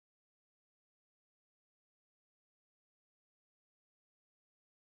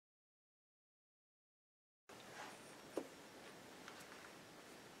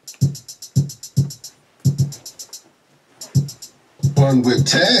Fun with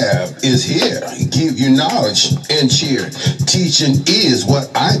Tab is here. Give you knowledge and cheer. Teaching is what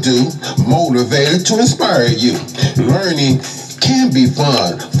I do. Motivated to inspire you. Learning can be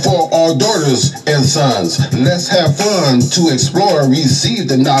fun for our daughters and sons. Let's have fun to explore, receive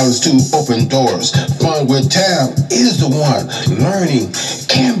the knowledge to open doors. Fun with Tab is the one. Learning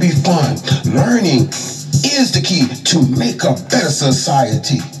can be fun. Learning is the key to make a better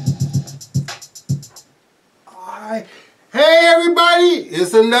society. Hey everybody,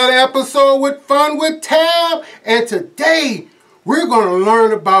 it's another episode with Fun with Tab, and today we're going to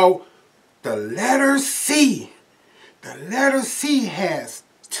learn about the letter C. The letter C has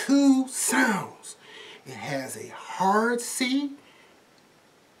two sounds. It has a hard C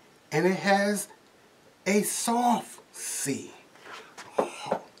and it has a soft C.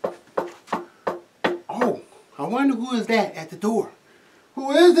 Oh, I wonder who is that at the door. Who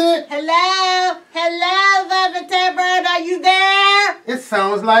is it? Hello? Hello, Bubba Tabard, are you there? It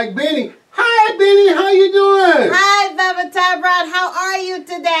sounds like Benny. Hi, Benny. How you doing? Hi, Bubba Tabard. How are you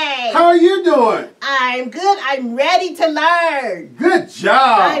today? How are you doing? I'm good. I'm ready to learn. Good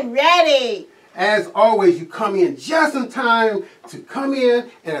job. I'm ready. As always, you come in just in time to come in,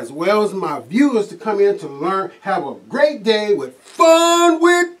 and as well as my viewers to come in to learn. Have a great day with Fun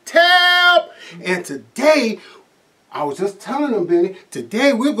with Tab. And today, I was just telling them, Benny,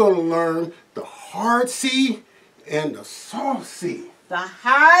 today we're going to learn the hard C and the soft C. The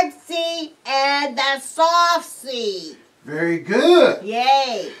hard C and the soft C. Very good.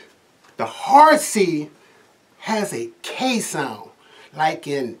 Yay. The hard C has a K sound, like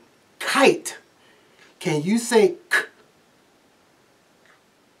in kite. Can you say k?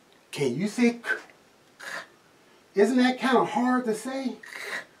 Can you say k? Isn't that kind of hard to say?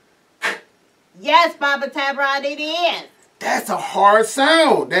 Yes, Bubba Tabard, it is. That's a hard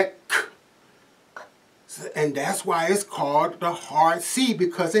sound. That k. And that's why it's called the hard C,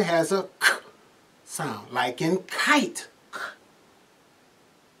 because it has a k sound, like in kite.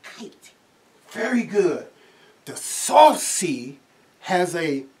 Kite. Very good. The soft C has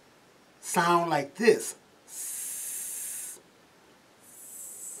a sound like this.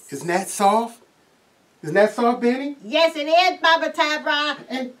 Isn't that soft? Isn't that soft, Benny? Yes, it is, Bubba Tabard.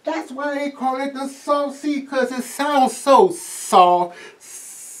 And that's why they call it the soft C, because it sounds so soft.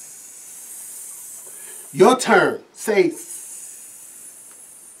 Your turn. Say,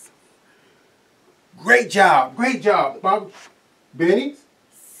 great job. Great job, Bob. Benny?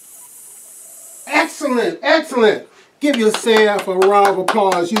 Excellent, excellent. Give yourself a round of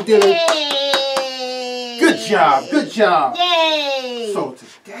applause. You did it. Yay. Good job, good job. Yay. So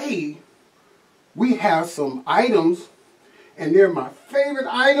today, we have some items, and they're my favorite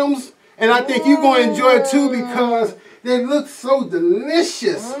items, and I think you're going to enjoy it too because they look so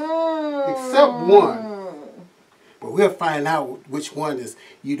delicious, except one. But we'll find out which one is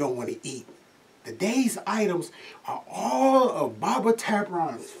you don't want to eat. Today's items are all of Bubba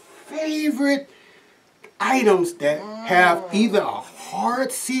Tabard's favorite items that have either a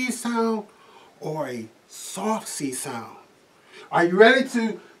hard C sound or a soft C sound. Are you ready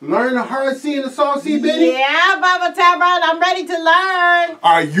to learn the hard C and the soft C, Benny? Yeah, Bubba Tabard, I'm ready to learn.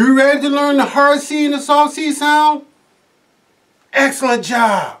 Are you ready to learn the hard C and the soft C sound? Excellent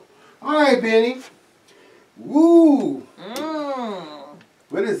job. All right, Benny. Woo.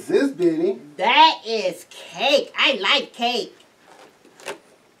 What is this, Benny? That is cake. I like cake.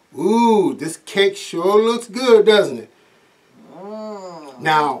 Ooh, this cake sure looks good, doesn't it?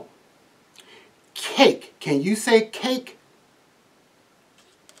 Now, cake. Can you say cake?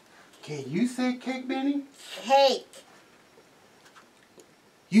 Can you say cake, Benny? Cake.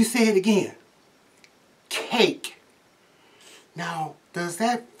 You say it again. Cake. Now, does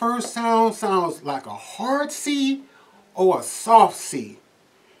that first sound like a hard C or a soft C?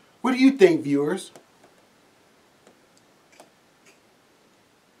 What do you think, viewers?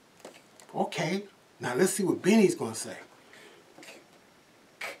 Okay, now let's see what Benny's going to say.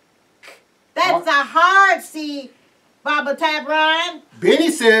 That's a hard C, Bubba Tabard. Benny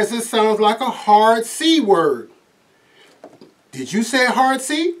says it sounds like a hard C word. Did you say a hard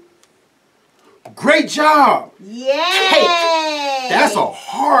C? Great job. Yay. Cake. That's a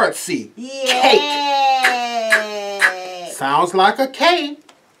hard C. Yay. Cake. Sounds like a K.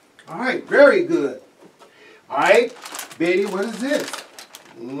 All right, very good. All right, Benny, what is this?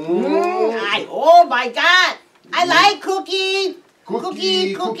 Oh my God. I like cookies.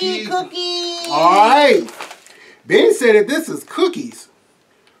 Cookie. All right. Benny said that this is cookies.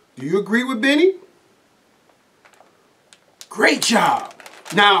 Do you agree with Benny? Great job.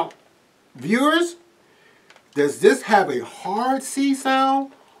 Now, viewers, does this have a hard C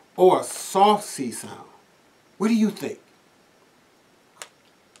sound or a soft C sound? What do you think?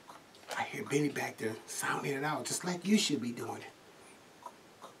 Benny back there sounding it out just like you should be doing it.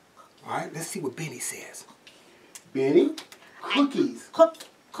 All right, let's see what Benny says. Benny, cookies.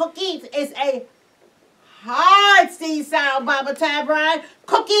 Cookies is a hard C sound, Baba Tabron.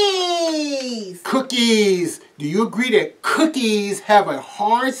 Cookies. Cookies. Do you agree that cookies have a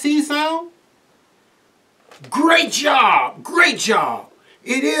hard C sound? Great job. Great job.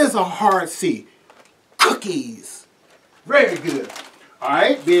 It is a hard C. Cookies. Very good. All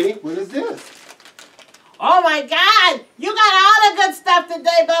right, Benny, what is this? Oh my God! You got all the good stuff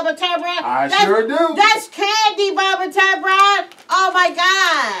today, Baba Tabron. Sure do. That's candy, Baba Tabron. Oh my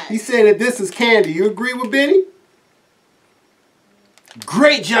God! He said that this is candy. You agree with Benny?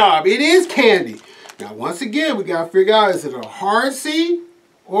 Great job. It is candy. Now, once again, we got to figure out, is it a hard C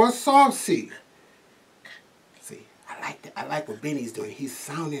or a soft C? See, I like what Benny's doing. He's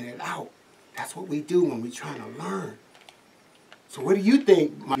sounding it out. That's what we do when we're trying to learn. So what do you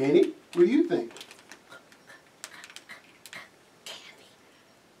think, Benny? What do you think?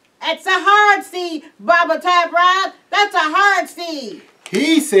 It's a hard C, Baba Tabron. That's a hard C.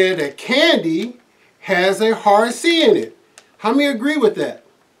 He said that candy has a hard C in it. How many agree with that?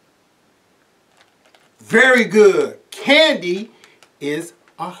 Very good. Candy is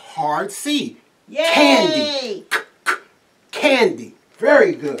a hard C. Yay! Candy. Candy.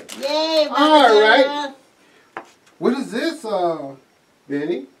 Very good. Yay, Baba All Tabron. right. What is this,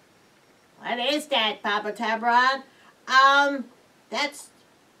 Benny? What is that, Baba Tabron? That's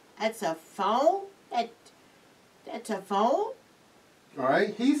a phone? That's a phone? All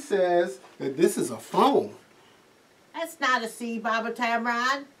right. He says that this is a phone. That's not a C, Baba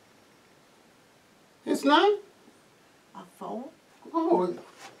Tabron. It's not? A phone? Oh,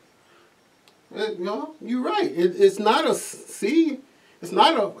 no, you're right. It's not a C. It's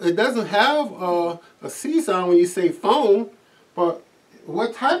not a. It doesn't have a C sound when you say phone. But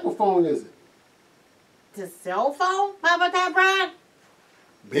what type of phone is it? The cell phone, Baba Tabron?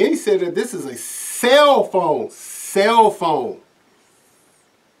 Benny said that this is a cell phone. Cell phone.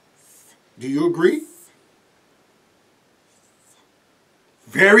 Do you agree?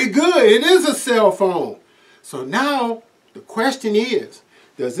 Very good. It is a cell phone. So now the question is,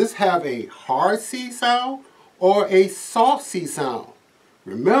 does this have a hard C sound or a soft C sound?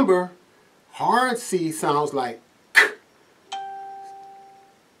 Remember, hard C sounds like K.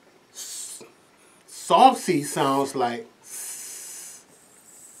 Soft C sounds like S.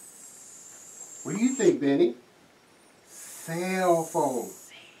 What do you think, Benny? Cell phone.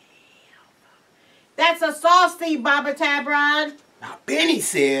 That's a soft C, Baba Tabron. Now, Benny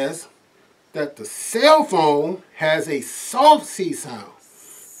says that the cell phone has a soft C sound.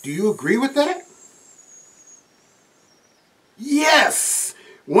 Do you agree with that? Yes!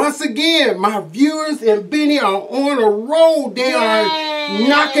 Once again, my viewers and Benny are on a roll. They are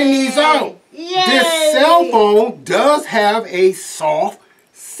knocking these out. Yay! This cell phone does have a soft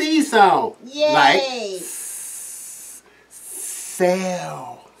C sound. Yay! Like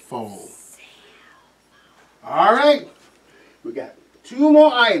cell phone. All right. We got 2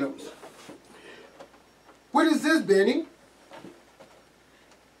 more items. What is this, Benny?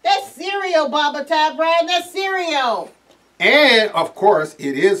 That's cereal, Baba Tabron. That's cereal. And, of course,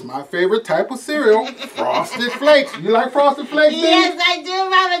 it is my favorite type of cereal, Frosted Flakes. You like Frosted Flakes, Benny? Yes, I do,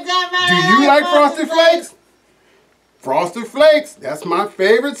 Baba Tabron. Do you like Frosted Flakes? Frosted Flakes, that's my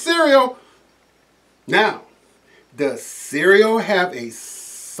favorite cereal. Now, does cereal have a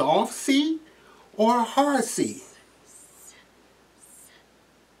soft C or a hard C?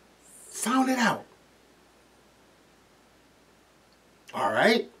 Sound it out. All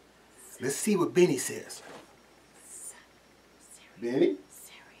right. Let's see what Benny says. Benny?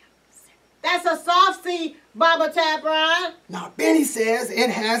 That's a soft C, Baba Tabron. Now, Benny says it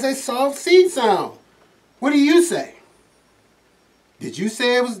has a soft C sound. What do you say? Did you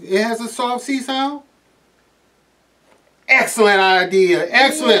say it has a soft C sound? Excellent idea.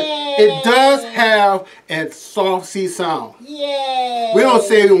 Excellent. Yay. It does have a soft C sound. Yay. We don't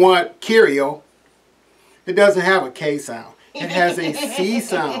say we want Curio. It doesn't have a K sound. It has a C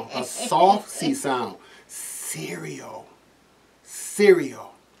sound, a soft C sound. Cereal.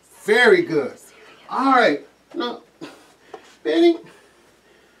 Cereal. Very good. All right. Now, Benny,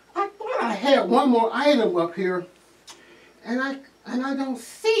 I thought I had one more item up here, and I don't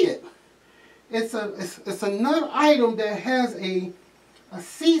see it. It's another item that has a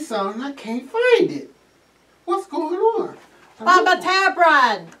C sound, and I can't find it. What's going on? Baba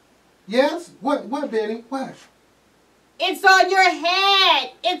Tabron. Yes? What, Benny? What? It's on your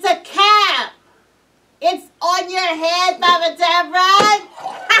head. It's a cap. It's on your head, Baba Tabron.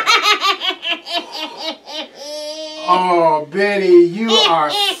 Oh, Benny, you are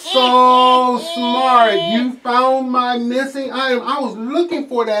so smart. You found my missing item. I was looking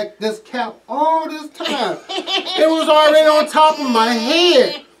for this cap all this time. It was already on top of my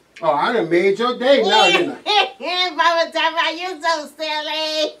head. Oh, I done made your day now, didn't I? Baba Tabra, you so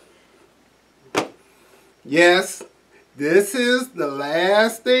silly. Yes, this is the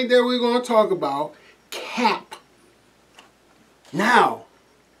last thing that we're going to talk about. Cap. Now,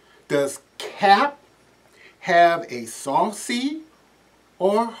 does cap have a soft C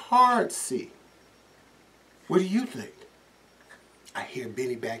or hard C? What do you think? I hear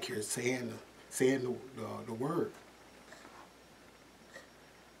Benny back here saying the word.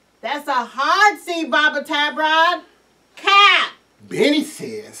 That's a hard C, Baba Tabra. Cap. Benny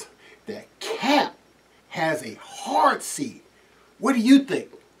says that cap has a hard C. What do you think?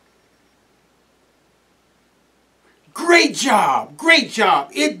 Great job, great job.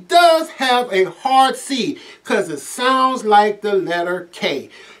 It does have a hard C because it sounds like the letter K.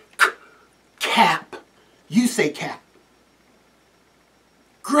 Cap. You say cap.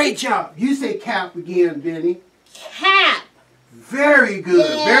 Great job. You say cap again, Benny. Cap. Very good,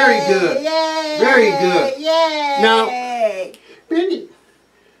 Yay, very good. Yay, Very good. Yay. Now, Benny,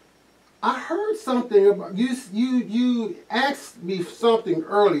 I heard something about you asked me something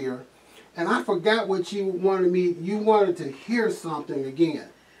earlier, and I forgot what you wanted me. You wanted to hear something again.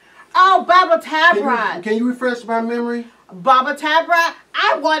 Oh, Baba Tabra. Can you refresh my memory? Baba Tabra,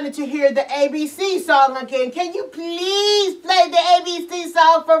 I wanted to hear the ABC song again. Can you please play the ABC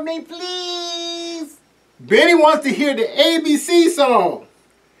song for me, please? Benny wants to hear the ABC song.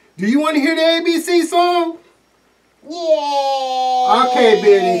 Do you want to hear the ABC song? Yeah. Okay,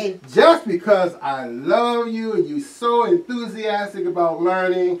 Benny. Just because I love you and you're so enthusiastic about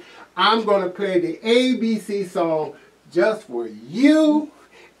learning, I'm going to play the ABC song just for you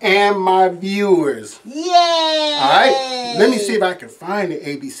and my viewers. Yay! All right? Let me see if I can find the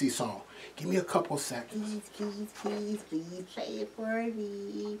ABC song. Give me a couple seconds. Please play it for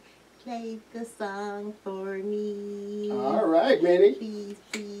me. Play the song for me. All right, Benny. Please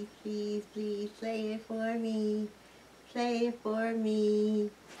play it for me. Play it for me.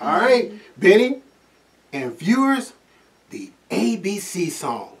 All right, Benny and viewers, the ABC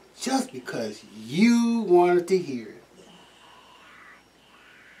song, just because you wanted to hear it.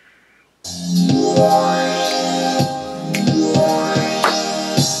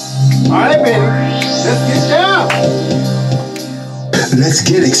 All right, Benny, let's get down. Let's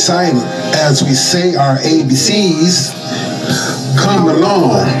get excited as we say our ABCs. Come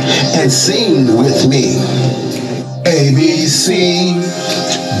along and sing with me. A, B, C,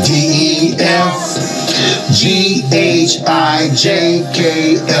 D, E, F, G, H, I, J,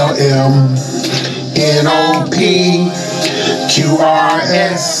 K, L, M, N, O, P, Q, R,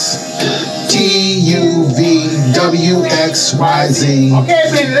 S, T, U, V, W, X, Y, Z. Okay,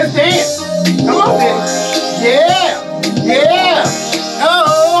 Benny, let's dance. Come on, Benny. Yeah, yeah.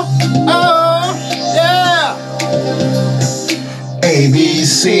 Oh, yeah. A, B,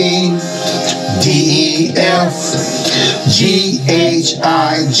 C, D, E, F, G, H,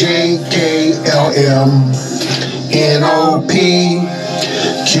 I, J, K, L, M, N, O, P,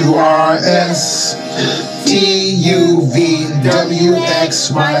 Q, R, S, T, U, V, W,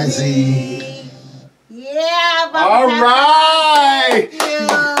 X, Y, Z. Yeah, Baba All Tabra. right.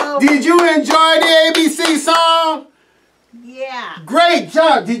 Thank you. Did you enjoy the ABC song? Yeah. Great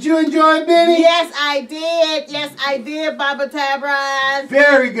job. Did you enjoy it, Benny? Yes, I did. Yes, I did, Baba Tabra.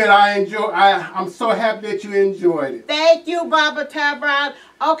 Very good. I'm so happy that you enjoyed it. Thank you, Baba Tabra.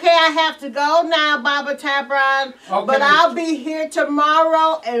 Okay, I have to go now, Baba Tabra. Okay. But I'll be here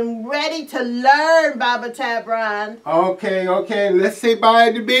tomorrow and ready to learn, Baba Tabra. Okay. Let's say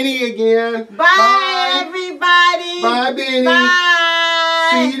bye to Benny again. Bye, everybody. Bye, Benny. Bye.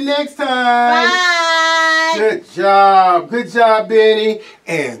 See you next time. Bye. Good job, Benny.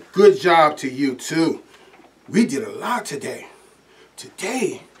 And good job to you, too. We did a lot today.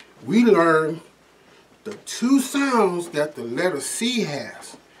 Today, we learned the two sounds that the letter C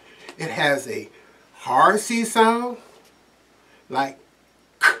has. It has a hard C sound, like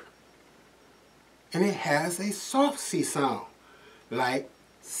K, and it has a soft C sound, like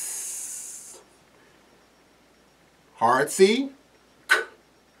S. Hard C, K.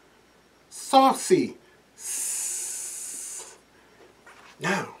 Soft C, S.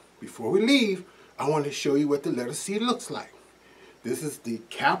 Now, before we leave, I want to show you what the letter C looks like. This is the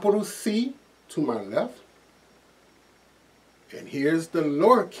capital C to my left. And here's the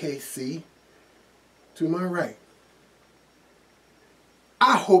lowercase c to my right.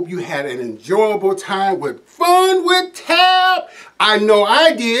 I hope you had an enjoyable time with Fun with Tab. I know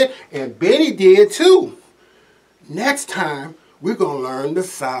I did, and Benny did too. Next time, we're going to learn the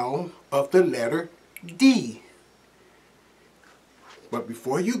sound of the letter D. But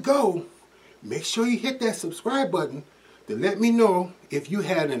before you go, make sure you hit that subscribe button to let me know if you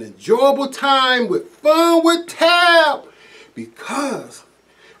had an enjoyable time with Fun with Tab, because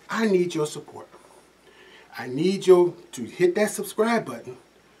I need your support. I need you to hit that subscribe button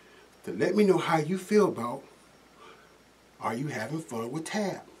to let me know how you feel about, are you having fun with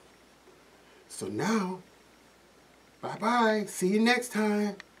Tab? So now, bye-bye. See you next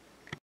time.